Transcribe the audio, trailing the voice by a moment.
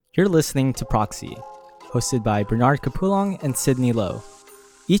You're listening to Proxy, hosted by Bernard Capulong and Sydney Lowe.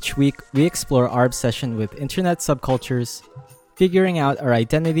 Each week, we explore our obsession with internet subcultures, figuring out our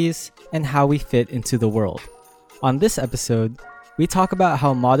identities, and how we fit into the world. On this episode, we talk about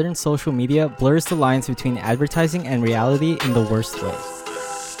how modern social media blurs the lines between advertising and reality in the worst way.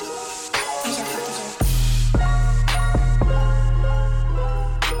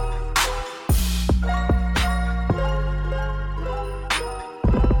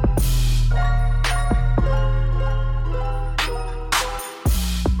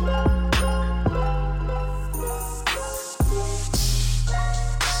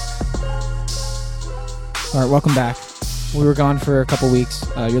 All right, welcome back. We were gone for a couple weeks.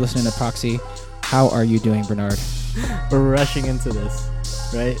 You're listening to Proxy. How are you doing, Bernard? We're rushing into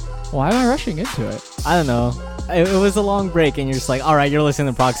this, right? Why am I rushing into it? I don't know. It was a long break, and you're just like, all right, you're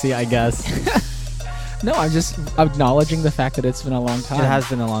listening to Proxy, I guess. No, I'm just acknowledging the fact that it's been a long time. It has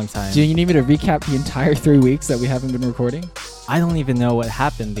been a long time. Do you need me to recap the entire 3 weeks that we haven't been recording? I don't even know what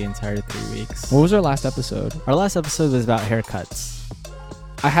happened the entire 3 weeks. What was our last episode? Our last episode was about haircuts.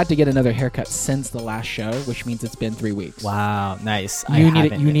 I had to get another haircut since the last show, which means it's been 3 weeks. Wow, nice. You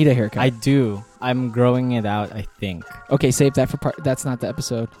need a haircut. I do. I'm growing it out, I think. Okay, save that for part. That's not the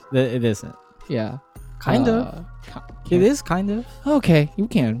episode. It isn't. Yeah. Kind of. It is kind of. Okay, you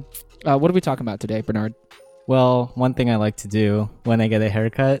can. What are we talking about today, Bernard? Well, one thing I like to do when I get a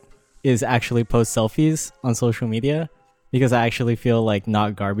haircut is actually post selfies on social media because I actually feel like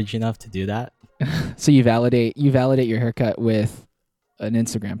not garbage enough to do that. So you validate your haircut with an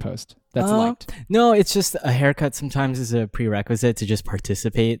Instagram post that's liked. No, it's just a haircut sometimes is a prerequisite to just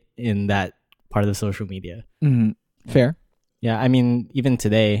participate in that part of the social media. Mm-hmm. Fair. Yeah, I mean, even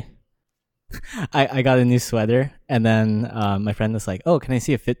today, I got a new sweater, and then my friend was like, oh, can I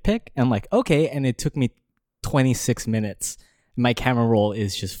see a fit pic? And I'm like, okay, and it took me 26 minutes. My camera roll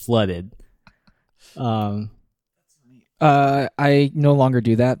is just flooded. I no longer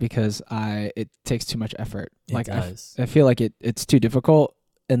do that because it takes too much effort. It does. I feel like it's too difficult,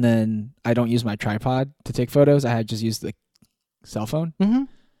 and then I don't use my tripod to take photos. I had just used the cell phone, and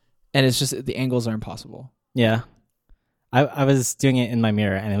it's just the angles are impossible. Yeah, I was doing it in my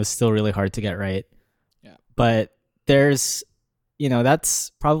mirror, and it was still really hard to get right. Yeah, but there's,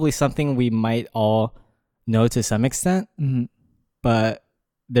 that's probably something we might all know to some extent. Mm-hmm. But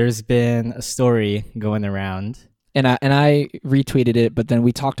there's been a story going around. And I retweeted it, but then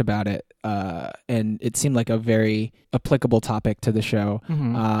we talked about it, and it seemed like a very applicable topic to the show.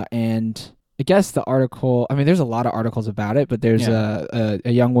 Mm-hmm. And I guess the article, I mean, there's a lot of articles about it, but there's a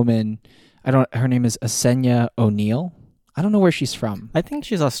young woman, her name is Asenya O'Neill. I don't know where she's from. I think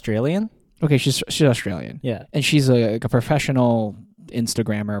she's Australian. Okay, she's Australian. Yeah. And she's a professional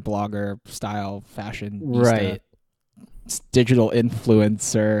Instagrammer, blogger, style, fashion. Right. Digital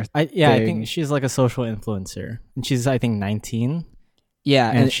influencer. I think she's like a social influencer, and she's I think 19.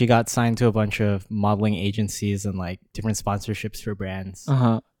 Yeah, and she got signed to a bunch of modeling agencies and like different sponsorships for brands.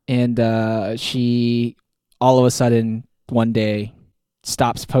 And she all of a sudden one day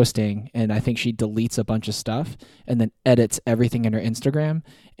stops posting, and I think she deletes a bunch of stuff and then edits everything in her Instagram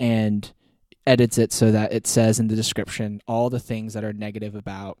and edits it so that it says in the description all the things that are negative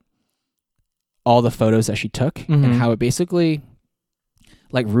about all the photos that she took, and how it basically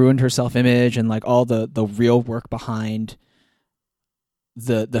like ruined her self-image and like all the real work behind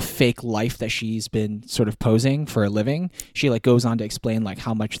the fake life that she's been sort of posing for a living. She like goes on to explain like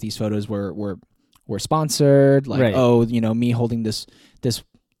how much these photos were sponsored, like, right. Oh, me holding this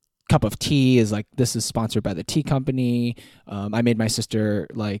cup of tea is like, this is sponsored by the tea company. I made my sister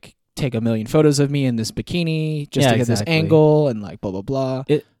like take 1 million photos of me in this bikini just to get this angle, and like blah blah blah.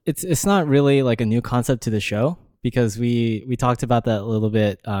 It's not really like a new concept to the show because we talked about that a little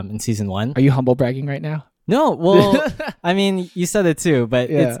bit in season 1. Are you humble bragging right now? No, well, I mean, you said it too, but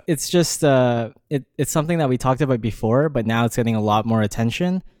yeah. It's just it's something that we talked about before, but now it's getting a lot more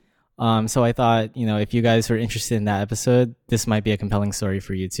attention. So I thought, if you guys were interested in that episode, this might be a compelling story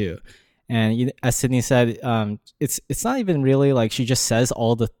for you too. And as Sydney said, it's not even really like she just says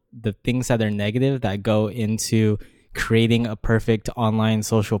all the things that are negative that go into creating a perfect online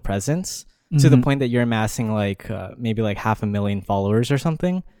social presence to the point that you're amassing like maybe like 500,000 followers or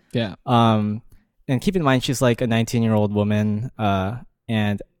something. Yeah. And keep in mind, she's like a 19-year-old woman.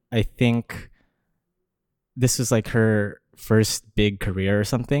 And I think this was like her first big career or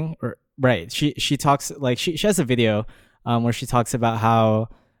something. Or right. She talks like she has a video where she talks about how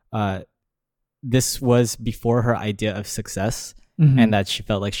this was before her idea of success and that she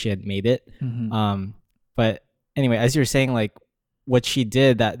felt like she had made it. But anyway, as you're saying, like what she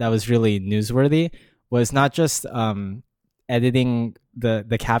did that was really newsworthy was not just editing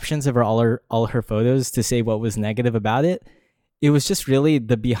the captions of all her photos to say what was negative about it. It was just really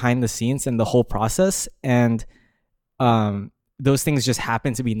the behind the scenes and the whole process, and those things just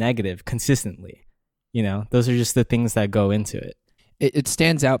happen to be negative consistently. Those are just the things that go into it. It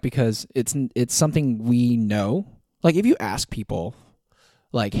stands out because it's something we know. Like if you ask people,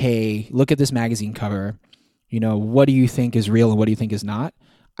 like, hey, look at this magazine cover, what do you think is real and what do you think is not?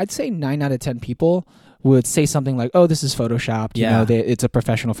 I'd say 9 out of 10 people would say something like, oh, this is photoshopped. Yeah. It's a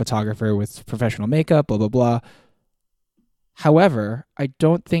professional photographer with professional makeup, blah, blah, blah. However, I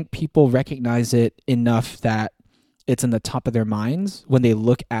don't think people recognize it enough that it's in the top of their minds when they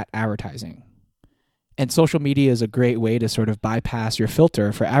look at advertising. And social media is a great way to sort of bypass your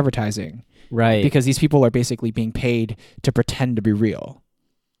filter for advertising. Right. Because these people are basically being paid to pretend to be real.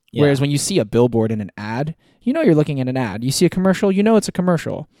 Yeah. Whereas when you see a billboard and an ad, you're looking at an ad. You see a commercial, it's a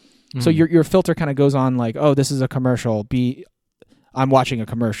commercial. Mm-hmm. So your filter kind of goes on like, oh, this is a commercial. I'm watching a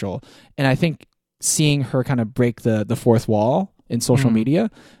commercial. And I think seeing her kind of break the fourth wall in social media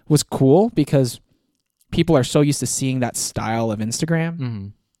was cool because people are so used to seeing that style of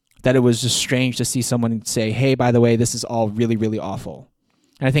Instagram that it was just strange to see someone say, hey, by the way, this is all really, really awful.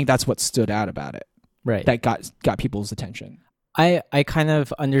 And I think that's what stood out about it. Right. That got people's attention. I kind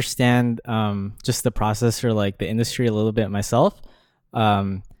of understand just the process or like the industry a little bit myself.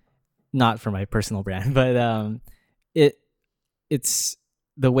 Not for my personal brand, but it's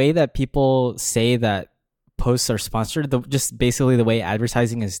the way that people say that posts are sponsored, just basically the way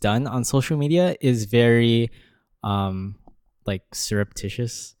advertising is done on social media is very like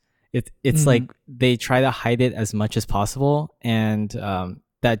surreptitious. It's like they try to hide it as much as possible, and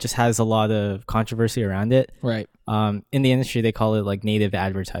that just has a lot of controversy around it. Right. In the industry, they call it like native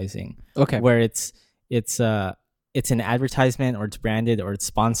advertising. Okay. Where it's an advertisement, or it's branded, or it's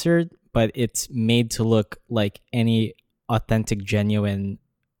sponsored, but it's made to look like any authentic, genuine,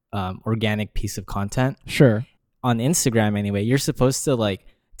 organic piece of content. Sure. On Instagram, anyway, you're supposed to like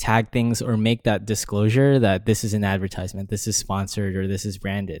tag things or make that disclosure that this is an advertisement, this is sponsored, or this is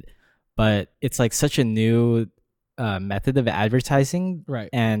branded. But it's like such a new method of advertising, right?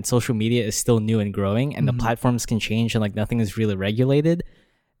 And social media is still new and growing, and the platforms can change, and like nothing is really regulated,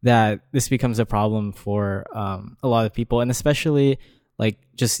 that this becomes a problem for a lot of people, and especially like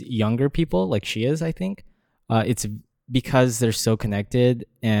just younger people like she is. I think it's because they're so connected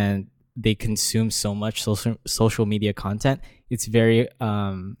and they consume so much social media content. It's very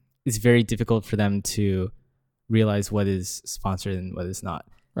difficult for them to realize what is sponsored and what is not.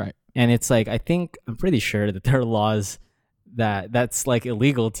 Right. And it's like, I'm pretty sure that there are laws that's like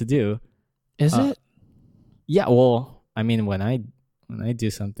illegal to do. Is it? Yeah. Well, I mean, when I do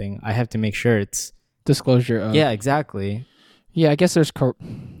something, I have to make sure it's disclosure of. Yeah, exactly. Yeah, I guess there's.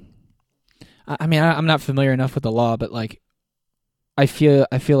 I mean, I'm not familiar enough with the law, but like, I feel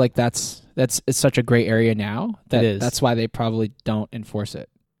like it's such a gray area now that it is. That's why they probably don't enforce it.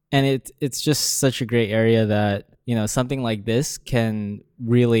 And it's just such a gray area that, something like this can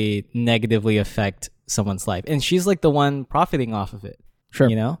really negatively affect someone's life. And she's like the one profiting off of it. Sure.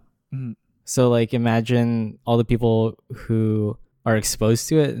 Mm-hmm. So like imagine all the people who are exposed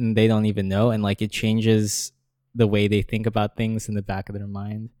to it and they don't even know, and like it changes the way they think about things in the back of their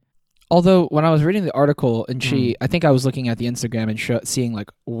mind. Although when I was reading the article and I think I was looking at the Instagram and seeing like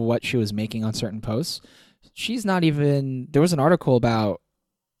what she was making on certain posts, she's not even, there was an article about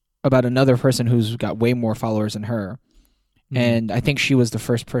another person who's got way more followers than her. And I think she was the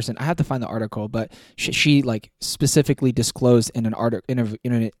first person. I have to find the article, but she like specifically disclosed in an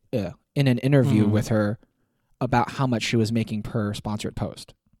in an interview with her about how much she was making per sponsored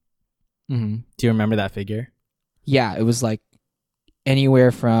post. Mm-hmm. Do you remember that figure? Yeah, it was like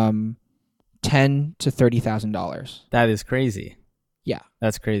anywhere from $10,000 to $30,000. That is crazy. Yeah,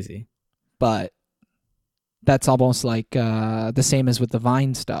 that's crazy. But that's almost like the same as with the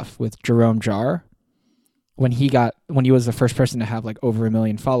Vine stuff with Jerome Jarre. When he was the first person to have like over 1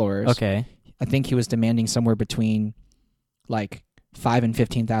 million followers. Okay. I think he was demanding somewhere between like $5,000 and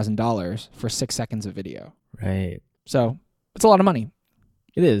 $15,000 for 6 seconds of video. Right. So it's a lot of money.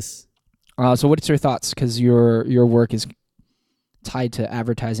 It is. So what's your thoughts? Because your work is tied to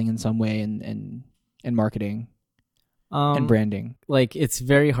advertising in some way and marketing and branding. Like it's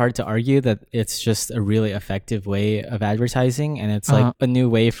very hard to argue that it's just a really effective way of advertising, and it's like a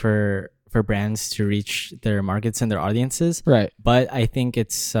new way for brands to reach their markets and their audiences. Right. But I think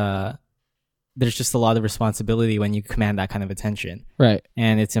it's there's just a lot of responsibility when you command that kind of attention. Right.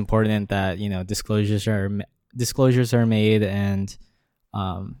 And it's important that, disclosures are made, and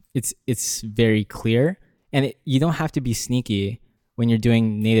it's very clear. And you don't have to be sneaky when you're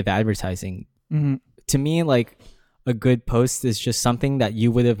doing native advertising. Mm-hmm. To me, like a good post is just something that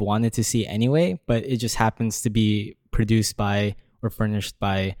you would have wanted to see anyway, but it just happens to be produced by or furnished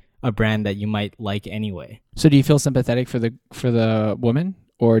by a brand that you might like anyway. So do you feel sympathetic for the woman,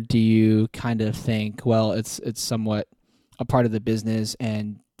 or do you kind of think, well, it's somewhat a part of the business,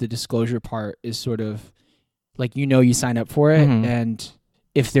 and the disclosure part is sort of like, you sign up for it, and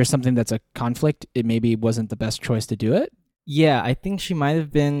if there's something that's a conflict, it maybe wasn't the best choice to do it? Yeah, I think she might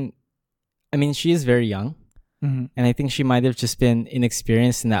have been. I mean, she is very young. And I think she might have just been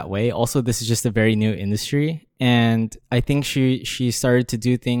inexperienced in that way. Also, this is just a very new industry. And I think she started to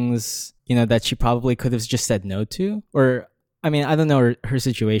do things, that she probably could have just said no to. Or, I mean, I don't know her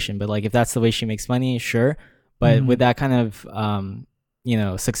situation, but like if that's the way she makes money, sure. But with that kind of,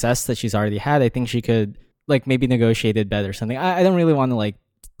 success that she's already had, I think she could like maybe negotiate it better or something. I don't really want to like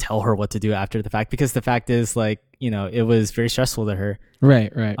tell her what to do after the fact, because the fact is like, it was very stressful to her.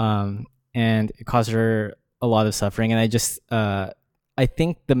 Right. And it caused her a lot of suffering. And I just I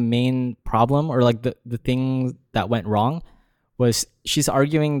think the main problem, or like the thing that went wrong, was she's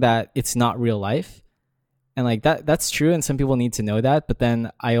arguing that it's not real life, and like that's true, and some people need to know that. But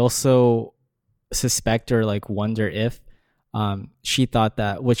then I also suspect or like wonder if she thought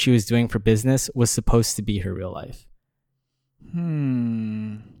that what she was doing for business was supposed to be her real life.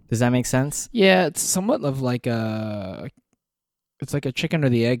 Does that make sense? Yeah, it's somewhat of like it's like a chicken or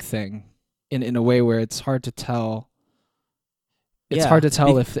the egg thing, in a way where it's hard to tell. It's hard to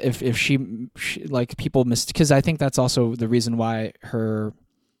tell if she like people because I think that's also the reason why her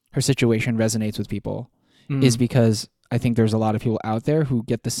situation resonates with people, is because I think there's a lot of people out there who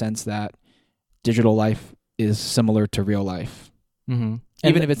get the sense that digital life is similar to real life. Even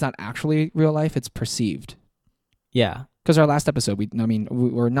if it's not actually real life, it's perceived. Yeah. Because our last episode,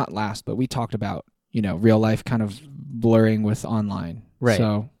 we're not last, but we talked about, real life kind of blurring with online. Right.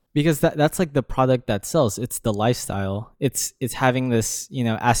 So because that's like the product that sells. It's the lifestyle. It's having this,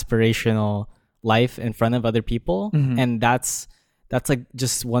 aspirational life in front of other people. And that's like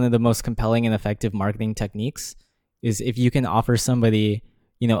just one of the most compelling and effective marketing techniques, is if you can offer somebody,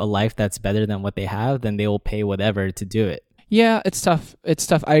 a life that's better than what they have, then they will pay whatever to do it. Yeah, it's tough.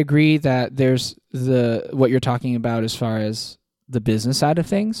 I agree that there's what you're talking about as far as the business side of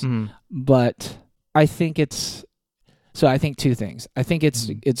things, but I think I think two things. I think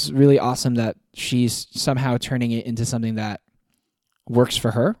it's really awesome that she's somehow turning it into something that works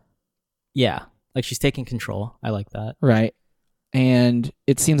for her. Yeah. Like she's taking control. I like that. Right. And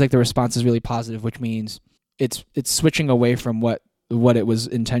it seems like the response is really positive, which means it's switching away from what it was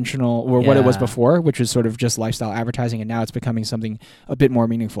intentional, or what it was before, which was sort of just lifestyle advertising, and now it's becoming something a bit more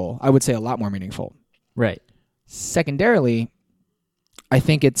meaningful. I would say a lot more meaningful. Right. Secondarily, I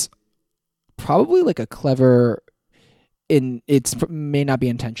think it's probably like a clever, may not be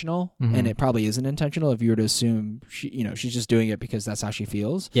intentional, and it probably isn't intentional if you were to assume she's just doing it because that's how she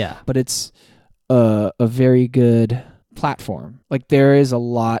feels. Yeah. But it's a very good platform. Like there is a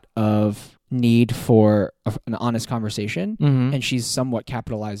lot of need for an honest conversation, and she's somewhat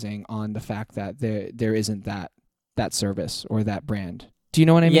capitalizing on the fact that there isn't that service or that brand. Do you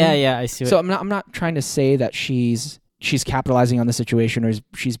know what I mean? Yeah, I see. So I'm not trying to say that she's capitalizing on the situation or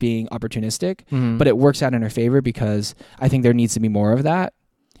she's being opportunistic, but it works out in her favor because I think there needs to be more of that,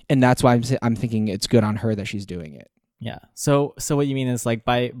 and that's why I'm thinking it's good on her that she's doing it. Yeah. So what you mean is like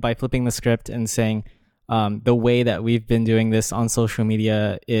by flipping the script and saying the way that we've been doing this on social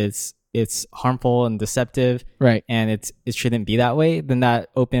media it's harmful and deceptive, right? And it shouldn't be that way. Then that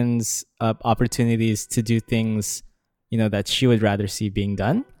opens up opportunities to do things, that she would rather see being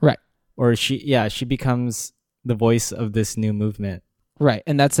done, right? Or she becomes the voice of this new movement, right?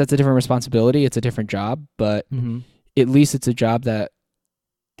 And that's a different responsibility. It's a different job, but at least it's a job that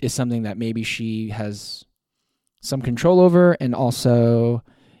is something that maybe she has some control over, and also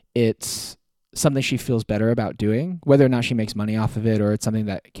it's something she feels better about doing. Whether or not she makes money off of it, or it's something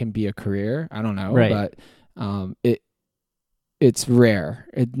that can be a career, I don't know. Right. But it's rare.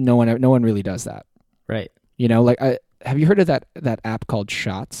 No one really does that. Right. Like have you heard of that app called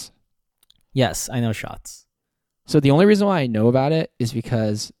Shots? Yes, I know Shots. So the only reason why I know about it is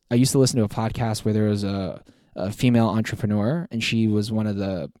because I used to listen to a podcast where there was a female entrepreneur, and she was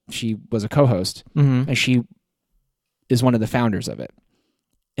a co-host, and she is one of the founders of it.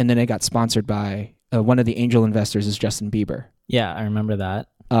 And then it got sponsored by one of the angel investors is Justin Bieber. Yeah, I remember that.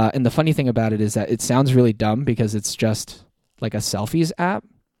 And the funny thing about it is that it sounds really dumb because it's just like a selfies app.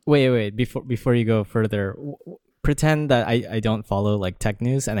 Wait. Before you go further, pretend that I don't follow like tech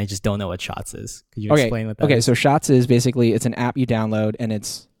news and I just don't know what Shots is. Could you explain what that is? Okay, so Shots is basically, it's an app you download, and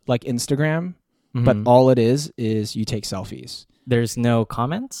it's like Instagram, but all it is you take selfies. There's no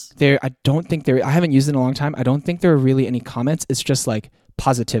comments? I don't think I haven't used it in a long time. I don't think there are really any comments. It's just like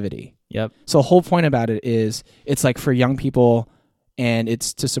positivity. Yep. So the whole point about it is it's like for young people, and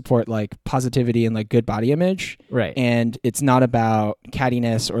it's to support like positivity and like good body image. Right. And it's not about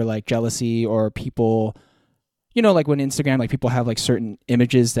cattiness or like jealousy or people, like when Instagram, like people have like certain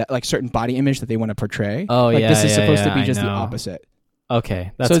images that like certain body image that they want to portray. Oh, like, yeah. This is supposed to be I just know. the opposite.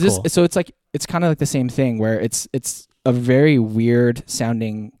 Okay. That's cool. So it's like, it's kind of like the same thing where it's a very weird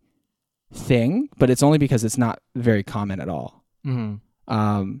sounding thing, but it's only because it's not very common at all.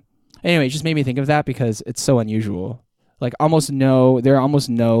 Anyway, it just made me think of that because it's so unusual. Like there are almost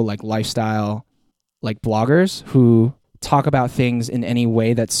no like lifestyle like bloggers who talk about things in any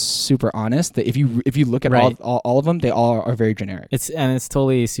way that's super honest. That if you look at all of them, they all are very generic. It's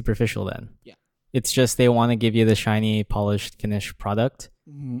totally superficial then. Yeah. It's just they want to give you the shiny, polished, finished product.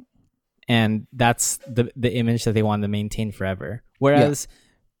 And that's the image that they want to maintain forever. Whereas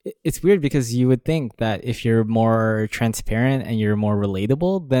it's weird because you would think that if you're more transparent and you're more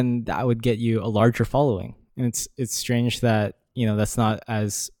relatable, then that would get you a larger following. And it's strange that, that's not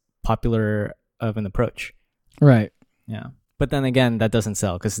as popular of an approach. Right. Yeah. But then again, that doesn't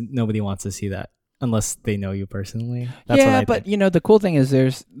sell because nobody wants to see that unless they know you personally. That's yeah, what I but think. The cool thing is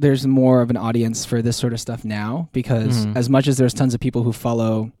there's more of an audience for this sort of stuff now because as much as there's tons of people who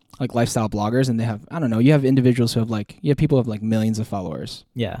follow like lifestyle bloggers and they have, I don't know, you have individuals who have people who have like millions of followers.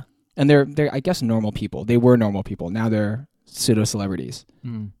 Yeah. And they're I guess normal people. They were normal people. Now they're pseudo celebrities.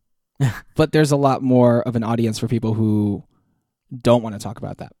 But there's a lot more of an audience for people who don't want to talk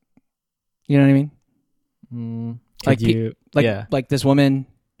about that. You know what I mean? Like this woman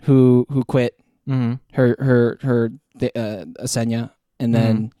who quit her Asenya, and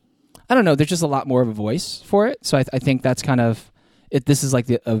then I don't know. There's just a lot more of a voice for it. So I think that's kind of it. This is like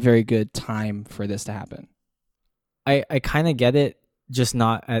a very good time for this to happen. I kind of get it, just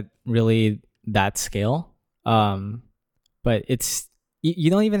not at really that scale. But it's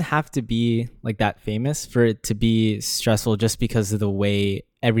you don't even have to be like that famous for it to be stressful, just because of the way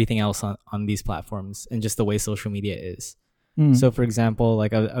everything else on these platforms and just the way social media is. So for example,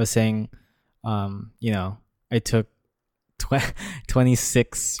 like I was saying, I took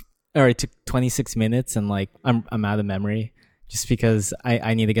 26 minutes and like I'm out of memory just because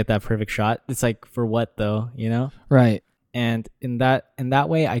I need to get that perfect shot. It's like, for what though, Right. And in that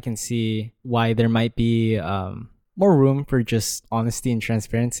way, I can see why there might be more room for just honesty and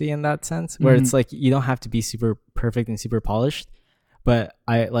transparency in that sense, where it's like you don't have to be super perfect and super polished. But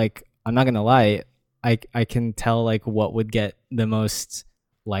I'm not gonna lie, I can tell like what would get the most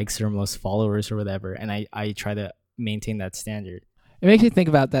likes or most followers or whatever, and I try to maintain that standard. It makes me think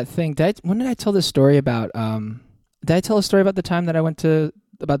about that thing. When did I tell this story about? Did I tell a story about the time that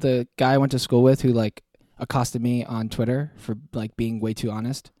about the guy I went to school with who like accosted me on Twitter for like being way too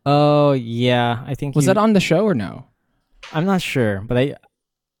honest? Oh yeah, I think was that on the show or no? I'm not sure, but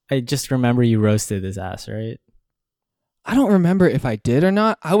I just remember you roasted his ass, right? I don't remember if I did or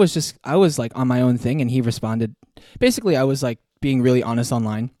not. I was like on my own thing, and he responded. Basically, I was like being really honest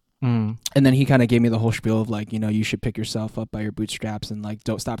online. And then he kind of gave me the whole spiel of like, you should pick yourself up by your bootstraps and like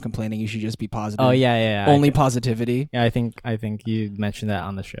don't stop complaining. You should just be positive. Oh yeah. Only positivity. Yeah, I think you mentioned that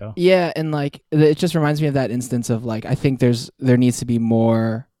on the show. Yeah, and like it just reminds me of that instance of like I think there needs to be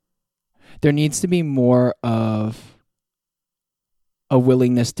more of a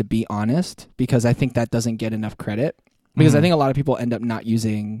willingness to be honest, because I think that doesn't get enough credit. Because I think a lot of people end up not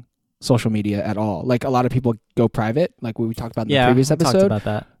using social media at all. Like a lot of people go private, like we talked about in the previous episode. Talked about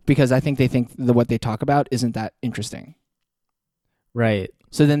that. Because I think they think what they talk about isn't that interesting. Right.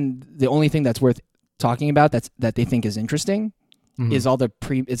 So then the only thing that's worth talking about that they think is interesting is all the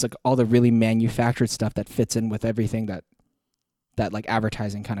it's like all the really manufactured stuff that fits in with everything that like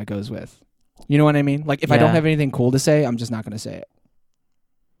advertising kind of goes with. You know what I mean? Like if I don't have anything cool to say, I'm just not going to say it.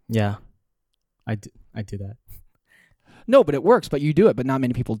 Yeah. I do that. No, but it works, but you do it, but not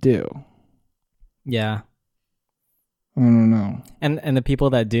many people do. Yeah. I don't know. And the people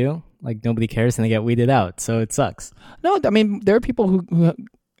that do, like nobody cares and they get weeded out, so it sucks. No, I mean, there are people who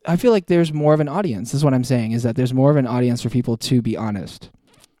I feel like there's more of an audience. This is what I'm saying, is that there's more of an audience for people to be honest.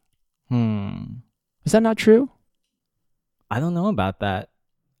 Is that not true? I don't know about that.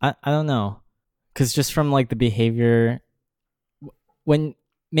 I don't know. Because just from like the behavior,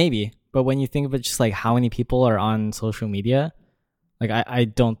 but when you think of it, just like how many people are on social media, like I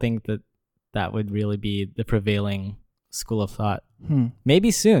don't think that would really be the prevailing school of thought.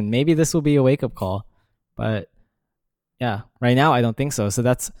 Maybe soon. Maybe this will be a wake-up call. But yeah, right now I don't think so. So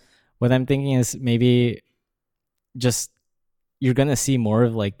that's what I'm thinking, is maybe just you're gonna see more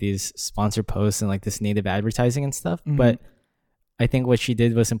of like these sponsored posts and like this native advertising and stuff. But I think what she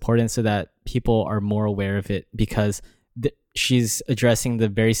did was important so that people are more aware of it, because she's addressing the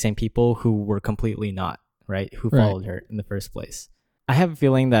very same people who were completely not, right? Who followed her in the first place. I have a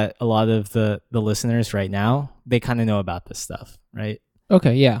feeling that a lot of the listeners right now, they kind of know about this stuff, right?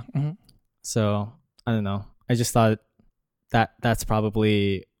 Okay, yeah. So I don't know. I just thought that that's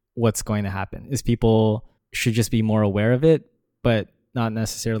probably what's going to happen, is people should just be more aware of it, but not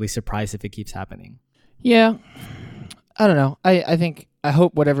necessarily surprised if it keeps happening. Yeah. I don't know. I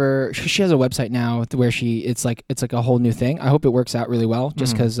hope whatever she has a website now where it's like a whole new thing. I hope it works out really well,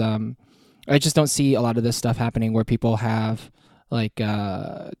 just because I just don't see a lot of this stuff happening where people have like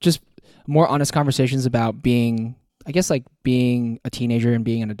just more honest conversations about being a teenager and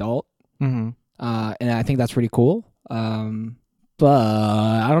being an adult. And I think that's pretty cool. But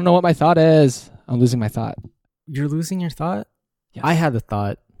I don't know what my thought is. I'm losing my thought. You're losing your thought? Yes. I had a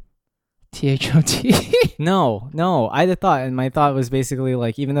thought. THOT. No, I had a thought, and my thought was basically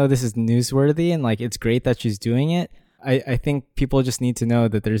like, even though this is newsworthy and like it's great that she's doing it, I think people just need to know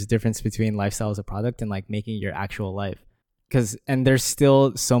that there's a difference between lifestyle as a product and like making your actual life. And there's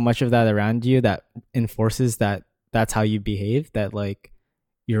still so much of that around you that enforces that that's how you behave, that like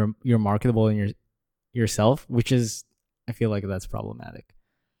you're marketable in yourself, which is, I feel like that's problematic.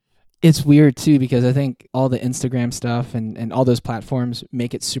 It's weird too, because I think all the Instagram stuff and all those platforms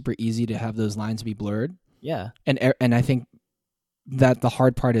make it super easy to have those lines be blurred. Yeah. And I think that the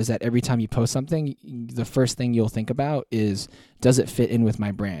hard part is that every time you post something, the first thing you'll think about is, does it fit in with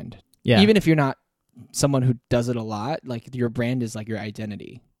my brand? Yeah. Even if you're not someone who does it a lot, like your brand is like your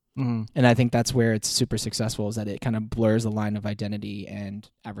identity. And I think that's where it's super successful, is that it kind of blurs the line of identity and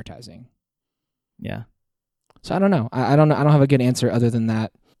advertising. Yeah. So I don't know. I don't know. I don't have a good answer other than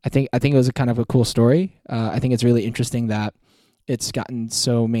that. I think it was a kind of a cool story. I think it's really interesting that it's gotten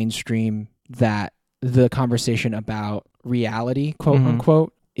so mainstream that the conversation about reality, quote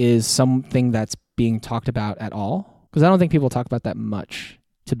unquote, is something that's being talked about at all. Because I don't think people talk about that much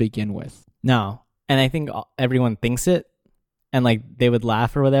to begin with. No. And I think everyone thinks it, and like they would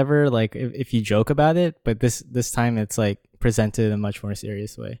laugh or whatever, like if you joke about it. But this time it's like presented in a much more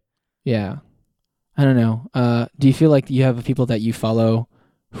serious way. Yeah. I don't know. Do you feel like you have people that you follow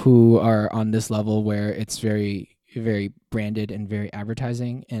who are on this level where it's very, very branded and very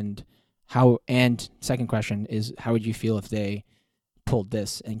advertising? And second question is, how would you feel if they pulled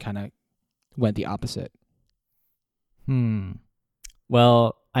this and kind of went the opposite?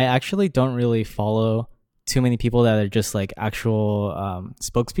 Well, I actually don't really follow too many people that are just like actual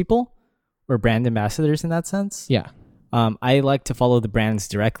spokespeople or brand ambassadors in that sense. Yeah. I like to follow the brands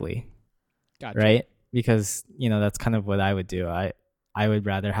directly. Gotcha. Right? Because, that's kind of what I would do. I would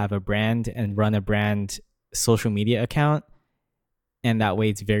rather have a brand and run a brand social media account, and that way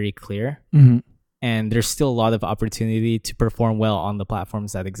it's very clear. And there's still a lot of opportunity to perform well on the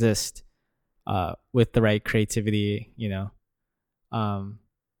platforms that exist with the right creativity,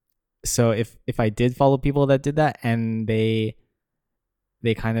 So if I did follow people that did that and they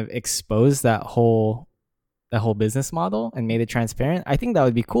kind of exposed that whole business model and made it transparent, I think that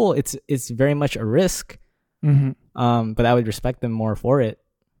would be cool. It's very much a risk. But I would respect them more for it.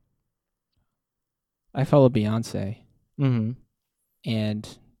 I follow Beyonce.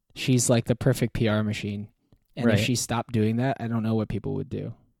 And she's like the perfect PR machine. And if she stopped doing that, I don't know what people would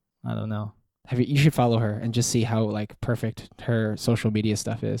do. I don't know. You should follow her and just see how like perfect her social media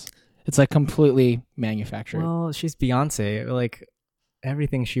stuff is. It's like completely manufactured. Well, she's Beyonce. Like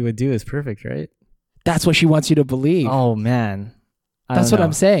everything she would do is perfect, right? That's what she wants you to believe. Oh man. That's what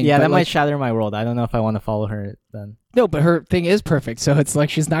I'm saying. Yeah, that might shatter my world. I don't know if I want to follow her then. No, but her thing is perfect. So it's like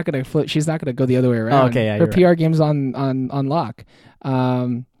she's not gonna go the other way around. Oh, okay, yeah, her PR game's on lock.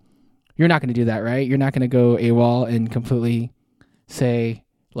 You're not gonna do that, right? You're not gonna go AWOL and completely say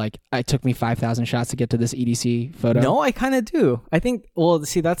like, it took me 5,000 shots to get to this EDC photo. No, I kind of do. I think. Well,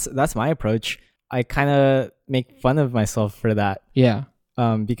 see, that's my approach. I kind of make fun of myself for that. Yeah.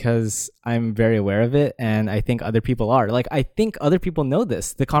 Because I'm very aware of it, and I think other people are. Like, I think other people know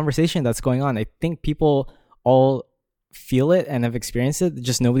this. The conversation that's going on, I think people all feel it and have experienced it.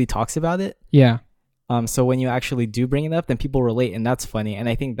 Just nobody talks about it. Yeah. So when you actually do bring it up, then people relate, and that's funny. And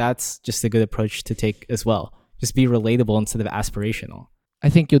I think that's just a good approach to take as well. Just be relatable instead of aspirational. I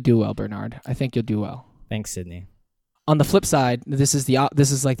think you'll do well, Bernard. I think you'll do well. Thanks, Sydney. On the flip side, this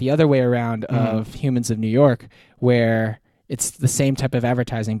is like the other way around of Humans of New York, where it's the same type of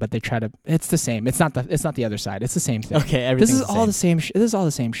advertising, but they try to. It's the same. It's not the other side. It's the same thing. Okay, this is all the same. This is all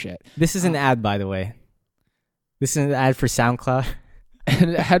the same shit. This is an ad, by the way. This is an ad for SoundCloud.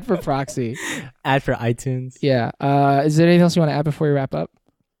 An ad for Proxy. Ad for iTunes. Yeah. Is there anything else you want to add before we wrap up?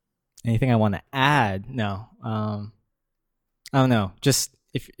 Anything I want to add? No. I don't know. Just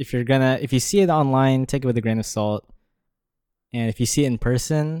if you see it online, take it with a grain of salt. And if you see it in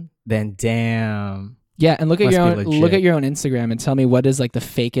person, then damn. Yeah, and look at your own Instagram and tell me what is like the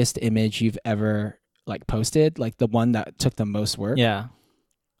fakest image you've ever like posted, like the one that took the most work. Yeah.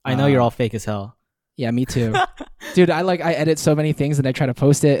 I know you're all fake as hell. Yeah, me too. Dude, I edit so many things and I try to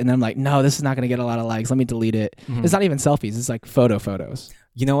post it and I'm like, no, this is not going to get a lot of likes. Let me delete it. Mm-hmm. It's not even selfies. It's like photos.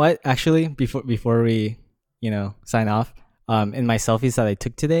 You know what? Actually, before we, sign off, in my selfies that I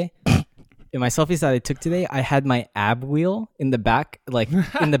took today, I had my ab wheel in the back, like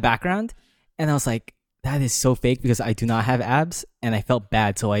in the background. And I was like, that is so fake because I do not have abs and I felt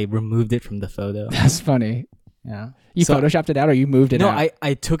bad. So I removed it from the photo. That's funny. Yeah. You photoshopped it out or you moved it out? No,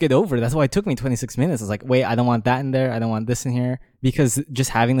 I took it over. That's why it took me 26 minutes. I was like, wait, I don't want that in there. I don't want this in here. Because just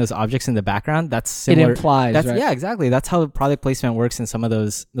having those objects in the background, that's similar. It implies, right? Yeah, exactly. That's how product placement works in some of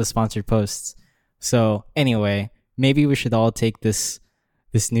those sponsored posts. So anyway, maybe we should all take this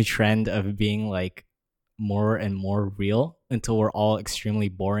new trend of being like more and more real until we're all extremely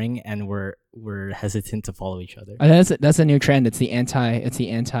boring and we're hesitant to follow each other. That's a new trend. It's the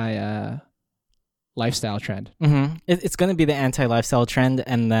anti lifestyle trend. Mm-hmm. It's going to be the anti-lifestyle trend,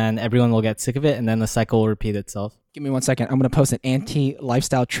 and then everyone will get sick of it, and then the cycle will repeat itself. Give me 1 second. I'm going to post an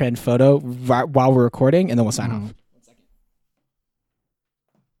anti-lifestyle trend photo while we're recording, and then we'll sign off. 1 second.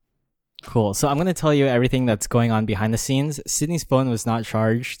 Cool. So I'm going to tell you everything that's going on behind the scenes. Sydney's phone was not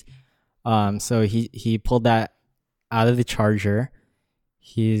charged, so he pulled that out of the charger.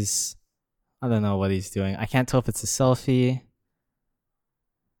 I don't know what he's doing. I can't tell if it's a selfie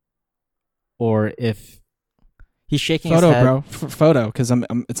or if he's shaking his head. Bro. Photo, because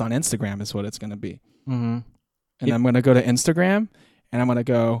it's on Instagram is what it's going to be. Mm-hmm. And I'm going to go to Instagram, and I'm going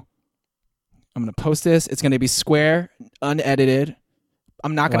to post this. It's going to be square, unedited.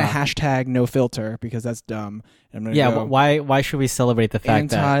 I'm not going to hashtag no filter because that's dumb. And I'm gonna why should we celebrate the fact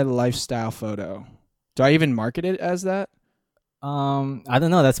that anti-lifestyle photo? Do I even market it as that? I don't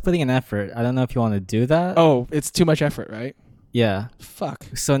know. That's putting an effort. I don't know if you want to do that. Oh, it's too much effort, right? Yeah. Fuck.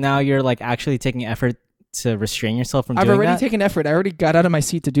 So now you're like actually taking effort to restrain yourself from doing that? I've already taken effort. I already got out of my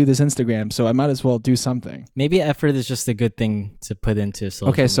seat to do this Instagram, so I might as well do something. Maybe effort is just a good thing to put into social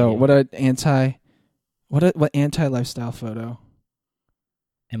Okay, so media. what anti-lifestyle photo?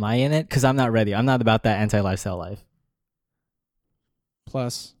 Am I in it? Because I'm not ready. I'm not about that anti-lifestyle life.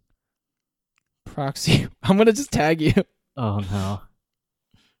 Plus Proxy. I'm going to just tag you. Oh, no.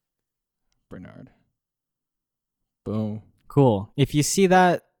 Bernard. Boom. Cool. If you see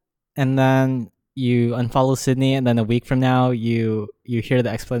that and then you unfollow Sydney and then a week from now you hear the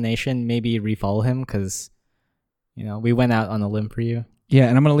explanation, maybe refollow him because, we went out on a limb for you. Yeah,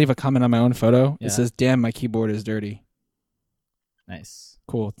 and I'm going to leave a comment on my own photo. Yeah. It says, damn, my keyboard is dirty. Nice.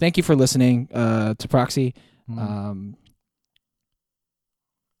 Cool. Thank you for listening to Proxy. I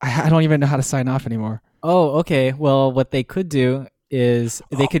don't even know how to sign off anymore. Oh, okay. Well, what they could do is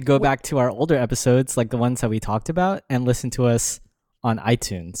they could go back to our older episodes, like the ones that we talked about, and listen to us on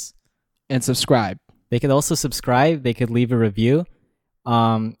iTunes. And subscribe. They could also subscribe. They could leave a review.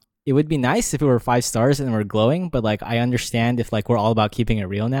 It would be nice if it were 5 stars and we're glowing, but I understand if we're all about keeping it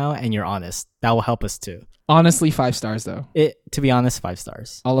real now and you're honest. That will help us too. Honestly, 5 stars though. To be honest, 5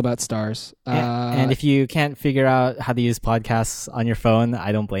 stars. All about stars. And if you can't figure out how to use podcasts on your phone,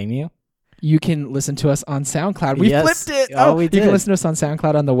 I don't blame you. You can listen to us on SoundCloud. We flipped it. Oh, we did. You can listen to us on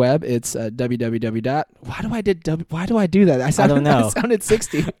SoundCloud on the web. It's www. Why do I do that? I don't know. I sounded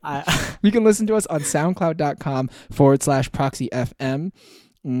 60. You can listen to us on soundcloud.com/proxyfm.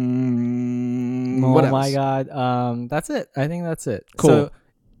 What else? My God. That's it. I think that's it. Cool. So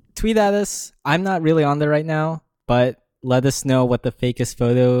tweet at us. I'm not really on there right now, but let us know what the fakest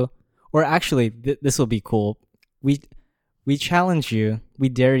photo, or actually this will be cool. We challenge you, we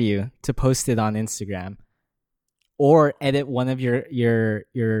dare you to post it on Instagram or edit one of your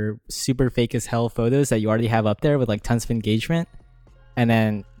super fake as hell photos that you already have up there with tons of engagement and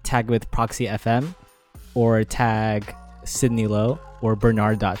then tag with Proxy FM or tag Sydney Lowe or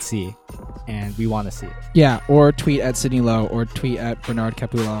Bernard.c, and we want to see it. Yeah, or tweet at Sydney Lowe or tweet at Bernard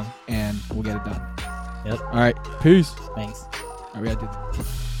Capulong and we'll get it done. Yep. All right. Peace. Thanks. All right, we gotta do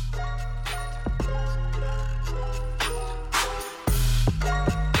this.